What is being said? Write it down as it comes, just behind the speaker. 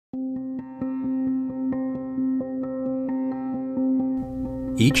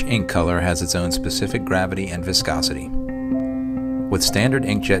Each ink color has its own specific gravity and viscosity. With standard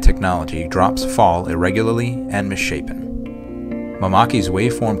inkjet technology, drops fall irregularly and misshapen. Mimaki's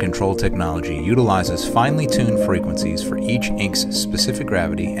waveform control technology utilizes finely tuned frequencies for each ink's specific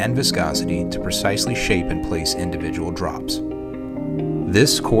gravity and viscosity to precisely shape and place individual drops.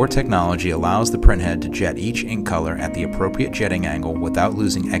 This core technology allows the printhead to jet each ink color at the appropriate jetting angle without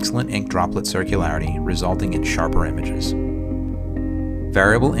losing excellent ink droplet circularity, resulting in sharper images.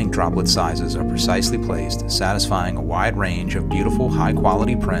 Variable ink droplet sizes are precisely placed, satisfying a wide range of beautiful,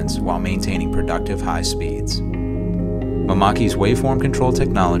 high-quality prints while maintaining productive high speeds. Mimaki's waveform control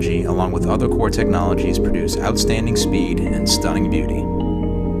technology, along with other core technologies, produce outstanding speed and stunning beauty.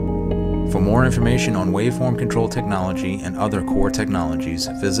 For more information on waveform control technology and other core technologies,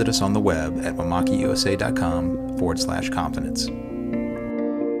 visit us on the web at mimakiusa.com/confidence.